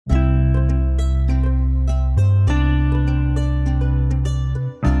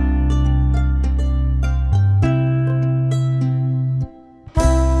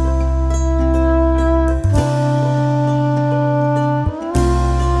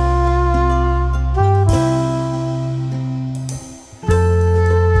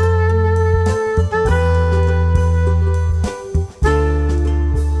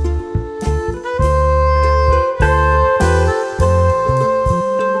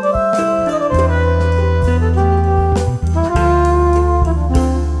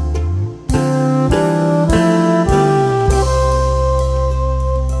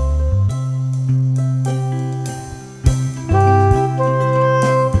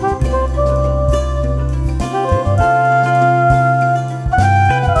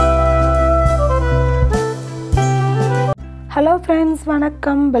Friends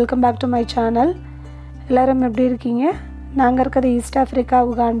வணக்கம், welcome back to my channel. எல்லோரும் எப்படி இருக்கீங்க? நாங்கள் இருக்கிறது ஈஸ்ட் ஆஃப்ரிக்கா,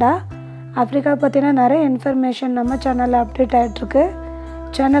 உகாண்டா. ஆஃப்ரிக்கா பற்றின நிறைய இன்ஃபர்மேஷன் நம்ம சேனலில் அப்டேட் ஆகிட்டுருக்கு.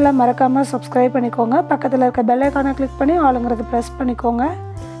 சேனலை மறக்காமல் சப்ஸ்கிரைப் பண்ணிக்கோங்க. பக்கத்தில் இருக்க பெல் ஐக்கானை கிளிக் பண்ணி ஆளுங்கிறது ப்ரெஸ் பண்ணிக்கோங்க.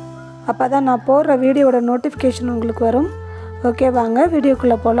 அப்போ தான் நான் போடுற வீடியோட நோட்டிஃபிகேஷன் உங்களுக்கு வரும். ஓகே, வாங்க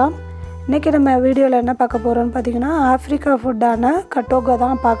வீடியோக்குள்ளே போகலாம். இன்றைக்கி நம்ம வீடியோவில் என்ன பார்க்க போகிறோம்னு பார்த்திங்கன்னா, ஆஃப்ரிக்கா ஃபுட்டான கட்டோகோ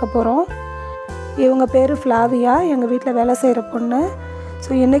தான் பார்க்க போகிறோம். இவங்க பேர் ஃப்ளாவியா, எங்கள் வீட்டில் வேலை செய்கிற பொண்ணு. ஸோ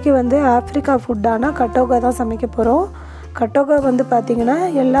இன்றைக்கி ஆஃப்ரிக்கா ஃபுட்டான கட்டோகோ தான் சமைக்க போகிறோம். கட்டோகோ பார்த்திங்கன்னா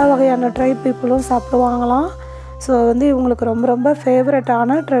எல்லா வகையான ட்ரைப் பீப்புளும் சாப்பிடுவாங்களாம். ஸோ இவங்களுக்கு ரொம்ப ரொம்ப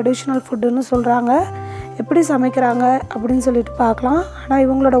ஃபேவரட்டான ட்ரெடிஷ்னல் ஃபுட்டுன்னு சொல்கிறாங்க. எப்படி சமைக்கிறாங்க அப்படின்னு சொல்லிட்டு பார்க்கலாம். ஆனால்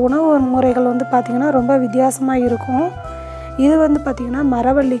இவங்களோட உணவு முறைகள் பார்த்திங்கன்னா ரொம்ப வித்தியாசமாக இருக்கும். இது பார்த்திங்கன்னா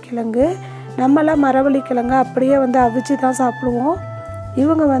மரவள்ளி கிழங்கு. நம்மளாம் மரவள்ளி கிழங்கு அப்படியே அவிச்சு தான் சாப்பிடுவோம்.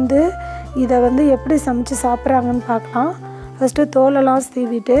 இவங்க இதை எப்படி சமைச்சு சாப்பிட்றாங்கன்னு பார்க்கலாம். ஃபஸ்ட்டு தோலெல்லாம்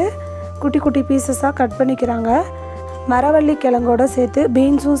சீவிட்டு குட்டி குட்டி பீசஸாக கட் பண்ணிக்கிறாங்க. மரவள்ளி கிழங்கோடு சேர்த்து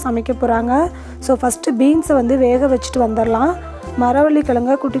பீன்ஸும் சமைக்க போகிறாங்க. ஸோ ஃபஸ்ட்டு பீன்ஸை வேக வச்சுட்டு வந்துடலாம். மரவள்ளி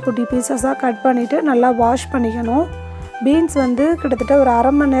கிழங்கை குட்டி குட்டி பீசஸாக கட் பண்ணிவிட்டு நல்லா வாஷ் பண்ணிக்கணும். பீன்ஸ் கிட்டத்தட்ட ஒரு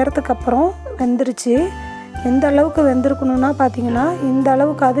அரை மணி நேரத்துக்கு அப்புறம் வெந்துருச்சு. எந்த அளவுக்கு வெந்திருக்கணும்னா பார்த்திங்கன்னா, இந்த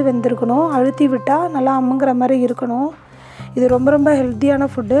அளவுக்கு அது வெந்திருக்கணும். அழுத்தி விட்டால் நல்லா அமுங்குற மாதிரி இருக்கணும். இது ரொம்ப ரொம்ப ஹெல்த்தியான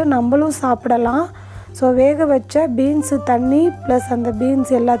ஃபுட்டு, நம்மளும் சாப்பிடலாம். ஸோ வேக வச்ச பீன்ஸு தண்ணி ப்ளஸ் அந்த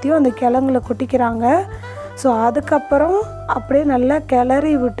பீன்ஸ் எல்லாத்தையும் அந்த கிழங்குல கொட்டிக்கிறாங்க. ஸோ அதுக்கப்புறம் அப்படியே நல்லா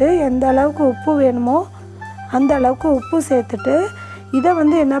கிளறி விட்டு எந்த அளவுக்கு உப்பு வேணுமோ அந்த அளவுக்கு உப்பு சேர்த்துட்டு இதை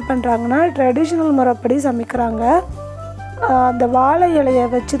என்ன பண்ணுறாங்கன்னா ட்ரெடிஷ்னல் முறைப்படி சமைக்கிறாங்க. அந்த வாழை இலையை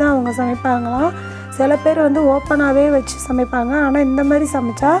வச்சு தான் அவங்க சமைப்பாங்களாம். சில பேர் ஓப்பனாகவே வச்சு சமைப்பாங்க. ஆனால் இந்த மாதிரி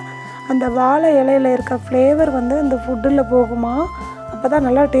சமைச்சா அந்த வாழை இலையில் இருக்க ஃப்ளேவர் அந்த ஃபுட்டில் போகுமா, அப்போ தான்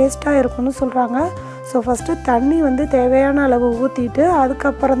நல்லா டேஸ்ட்டாக இருக்கும்னு சொல்கிறாங்க. ஸோ ஃபஸ்ட்டு தண்ணி தேவையான அளவு ஊற்றிட்டு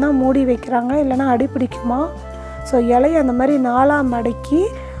அதுக்கப்புறம் தான் மூடி வைக்கிறாங்க, இல்லைனா அடி பிடிக்குமா. ஸோ இலையை அந்த மாதிரி நாளாக மடக்கி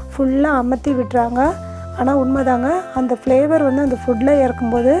ஃபுல்லாக அமர்த்தி விட்டுறாங்க. ஆனால் உண்மைதாங்க, அந்த ஃப்ளேவர் அந்த ஃபுட்டில்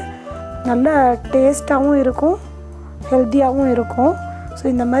இறக்கும்போது நல்ல டேஸ்ட்டாகவும் இருக்கும், ஹெல்த்தியாகவும் இருக்கும். ஸோ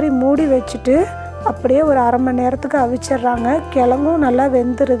இந்த மாதிரி மூடி வச்சுட்டு அப்படியே ஒரு அரை மணி நேரத்துக்கு அவிச்சிட்றாங்க. கிழங்கும் நல்லா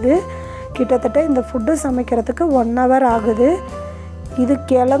வெந்துடுது. கிட்டத்தட்ட இந்த ஃபுட்டு சமைக்கிறதுக்கு 1 hour ஆகுது. இது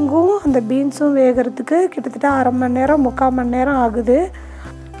கிழங்கும் அந்த பீன்ஸும் வேகிறதுக்கு கிட்டத்தட்ட அரை மணி நேரம் 3/4 மணி நேரம் ஆகுது.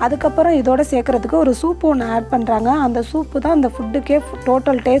 அதுக்கப்புறம் இதோட சேர்க்குறதுக்கு ஒரு சூப்பு ஒன்று ஆட் பண்ணுறாங்க. அந்த சூப்பு தான் அந்த ஃபுட்டுக்கே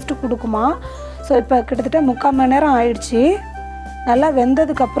டோட்டல் டேஸ்ட்டு கொடுக்குமா. ஸோ இப்போ கிட்டத்தட்ட 3/4 மணி நேரம் ஆயிடுச்சு. நல்லா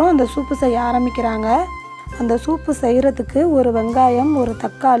வெந்ததுக்கப்புறம் அந்த சூப்பு செய்ய ஆரம்பிக்கிறாங்க. அந்த சூப்பு செய்கிறதுக்கு ஒரு வெங்காயம், ஒரு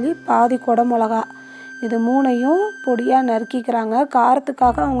தக்காளி, பாதி குடமிளகா, இது 3ஐயும் பொடியாக நறுக்கிக்கிறாங்க.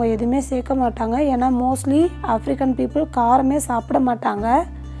 காரத்துக்காக அவங்க எதுவுமே சேர்க்க மாட்டாங்க. ஏன்னா மோஸ்ட்லி ஆஃப்ரிக்கன் பீப்புள் காரமே சாப்பிட மாட்டாங்க.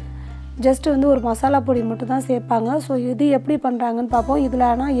 ஜஸ்ட்டு ஒரு மசாலா பொடி மட்டும் தான் சேர்ப்பாங்க. ஸோ இது எப்படி பண்ணுறாங்கன்னு பார்ப்போம். இதில்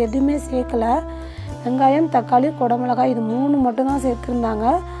ஆனால் எதுவுமே சேர்க்கலை. வெங்காயம், தக்காளி, குடமிளகாய் இது 3 மட்டும் தான்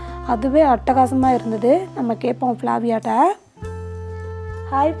சேர்த்துருந்தாங்க. அதுவே அட்டகாசமாக இருந்தது. நம்ம கேட்போம் ஃப்ளாவியாட்ட.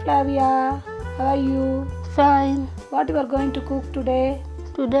 Hi ஃப்ளாவியா, how are you? Fine. What you are going to cook today?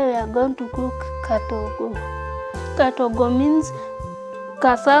 Today we are going to cook katogo. Katogo means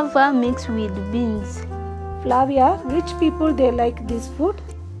cassava mixed with beans. Flavia, which people they like this food?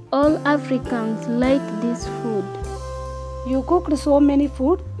 All Africans like this food. You cooked so many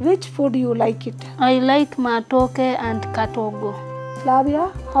food. Which food you like it? I like matooke and katogo. Flavia,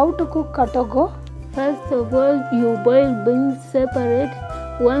 how to cook katogo? First of all, you boil beans separate.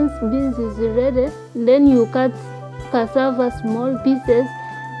 Once beans is ready, then you cut cassava small pieces,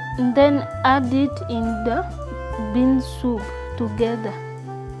 then add it in the bean soup together.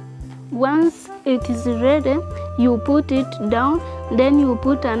 Once it is ready, you put it down, then you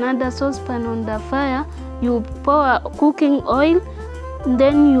put another saucepan on the fire, you pour cooking oil,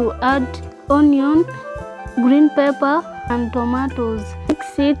 then you add onion, green pepper and tomatoes.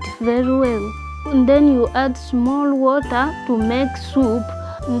 Mix it very well. And then you add small water to make soup.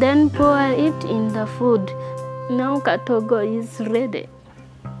 Then pour it in the food. Now katogo is ready.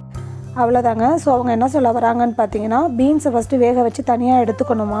 அவ்வளோதாங்க. So அவங்க என்ன சொல்ல வராங்கன்னு பார்த்தீங்கன்னா, பீன்ஸை first வேக வச்சு தனியாக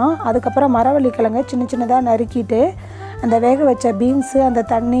எடுத்துக்கணுமா. அதுக்கப்புறம் மரவள்ளி கிழங்கை சின்ன சின்னதாக நறுக்கிட்டு அந்த வேக வச்ச பீன்ஸு, அந்த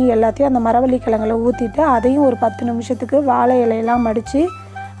தண்ணி எல்லாத்தையும் அந்த மரவள்ளி கிழங்குல ஊற்றிட்டு அதையும் ஒரு 10 நிமிஷத்துக்கு வாழை இலையெல்லாம் மடித்து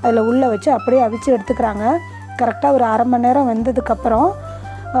அதில் உள்ளே வச்சு அப்படியே அவிச்சு எடுத்துக்கிறாங்க. கரெக்டாக ஒரு அரை மணி நேரம் வெந்ததுக்கப்புறம்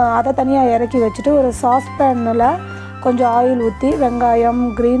அதை தனியாக இறக்கி வச்சுட்டு ஒரு சாஸ்பேனில் கொஞ்சம் ஆயில் ஊற்றி வெங்காயம்,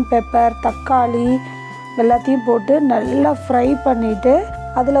 க்ரீன் பெப்பர், தக்காளி எல்லாத்தையும் போட்டு நல்லா ஃப்ரை பண்ணிவிட்டு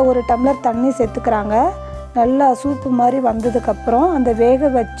அதில் ஒரு டம்ளர் தண்ணி சேர்த்துக்கிறாங்க. நல்லா சூப்பு மாதிரி வந்ததுக்கப்புறம் அந்த வேக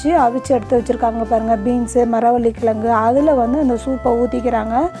வச்சு அவிச்சு எடுத்து வச்சுருக்காங்க பாருங்கள் பீன்ஸு, மரவள்ளி கிழங்கு, அதில் அந்த சூப்பை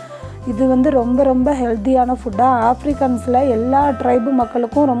ஊற்றிக்கிறாங்க. இது வந்து ரொம்ப ரொம்ப ஹெல்த்தியான ஃபுட்டாக ஆஃப்ரிக்கன்ஸில் எல்லா ட்ரைபு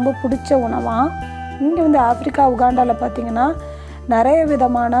மக்களுக்கும் ரொம்ப பிடிச்ச உணவாக. இங்கே வந்து ஆஃப்ரிக்கா உகாண்டாவில் பார்த்திங்கன்னா நிறைய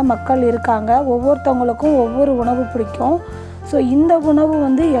விதமான மக்கள் இருக்காங்க. ஒவ்வொருத்தவங்களுக்கும் ஒவ்வொரு உணவு பிடிக்கும். ஸோ இந்த உணவு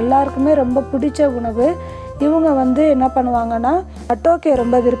வந்து எல்லாருக்குமே ரொம்ப பிடிச்ச உணவு. இவங்க வந்து என்ன பண்ணுவாங்கன்னா மட்டோக்கே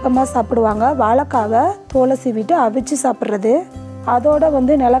ரொம்ப விருப்பமாக சாப்பிடுவாங்க. வாழைக்காவை தோலை சீவிட்டு அவிச்சு சாப்பிட்றது. அதோடு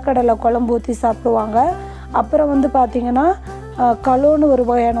வந்து நிலக்கடலை குழம்பு ஊற்றி சாப்பிடுவாங்க. அப்புறம் வந்து பார்த்திங்கன்னா கலோன்னு ஒரு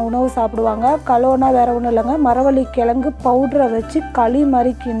வகையான உணவு சாப்பிடுவாங்க. கலோனா வேறு ஒன்றும் இல்லைங்க, மரவள்ளி கிழங்கு பவுடரை வச்சு களி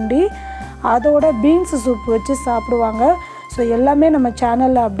மாதிரி கிண்டி அதோட பீன்ஸு சூப் வச்சு சாப்பிடுவாங்க. ஸோ எல்லாமே நம்ம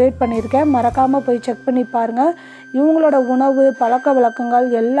சேனலில் அப்டேட் பண்ணியிருக்கேன், மறக்காமல் போய் செக் பண்ணி பாருங்கள். இவங்களோட உணவு பழக்க வழக்கங்கள்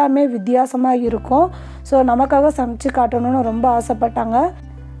எல்லாமே வித்தியாசமாக இருக்கும். ஸோ நமக்காக சமைச்சு காட்டணும்னு ரொம்ப ஆசைப்பட்டாங்க.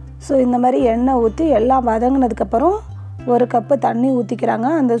 ஸோ இந்த மாதிரி எண்ணெய் ஊற்றி எல்லாம் வதங்கினதுக்கப்புறம் ஒரு கப்பு தண்ணி ஊற்றிக்கிறாங்க.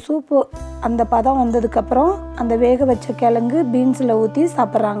 அந்த சூப்பு அந்த பதம் வந்ததுக்கப்புறம் அந்த வேக வச்ச கிழங்கு பீன்ஸில் ஊற்றி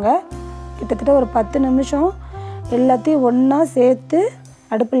சாப்பிட்றாங்க. கிட்டத்தட்ட ஒரு 10 நிமிஷம் எல்லாத்தையும் ஒன்றா சேர்த்து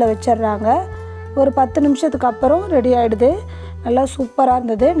அடுப்பில் வச்சிடுறாங்க. ஒரு 10 நிமிஷத்துக்கு அப்புறம் ரெடி ஆகிடுது. நல்லா சூப்பராக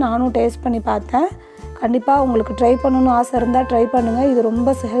இருந்தது. நானும் டேஸ்ட் பண்ணி பார்த்தேன். கண்டிப்பாக உங்களுக்கு ட்ரை பண்ணணும்னு ஆசை இருந்தால் ட்ரை பண்ணுங்கள். இது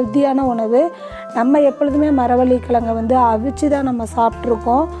ரொம்ப ஹெல்த்தியான உணவு. நம்ம எப்பொழுதுமே மரவள்ளி கிழங்கை வந்து அவிச்சு தான் நம்ம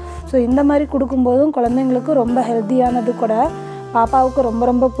சாப்பிட்ருக்கோம். ஸோ இந்த மாதிரி கொடுக்கும்போதும் குழந்தைங்களுக்கு ரொம்ப ஹெல்த்தியானது கூட. பாப்பாவுக்கு ரொம்ப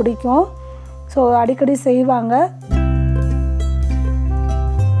ரொம்ப பிடிக்கும். ஸோ அடிக்கடி செய்வாங்க.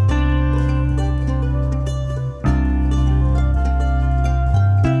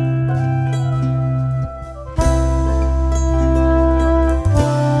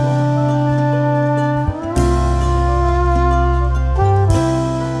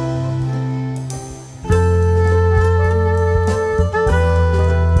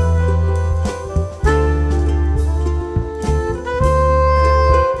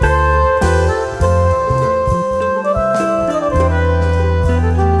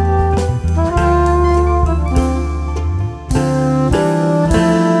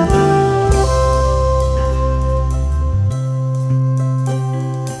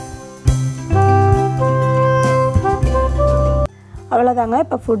 அவ்வளோதாங்க.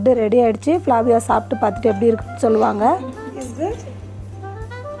 இப்போ ஃபுட்டு ரெடி ஆகிடுச்சு. ஃப்ளாவியா சாப்பிட்டு பார்த்துட்டு எப்படி இருக்குன்னு சொல்லுவாங்க.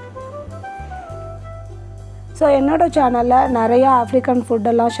 ஸோ என்னோடய சேனலில் நிறையா ஆஃப்ரிக்கன்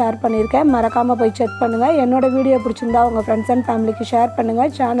ஃபுட்டெல்லாம் ஷேர் பண்ணியிருக்கேன். மறக்காமல் போய் செக் பண்ணுங்கள். என்னோடய வீடியோ பிடிச்சிருந்தா உங்கள் ஃப்ரெண்ட்ஸ் அண்ட் ஃபேமிலிக்கு ஷேர்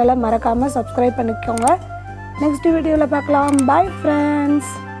பண்ணுங்கள். சேனலை மறக்காமல் சப்ஸ்கிரைப் பண்ணிக்கோங்க. நெக்ஸ்ட் வீடியோவில் பார்க்கலாம். Bye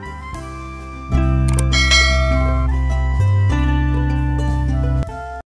friends.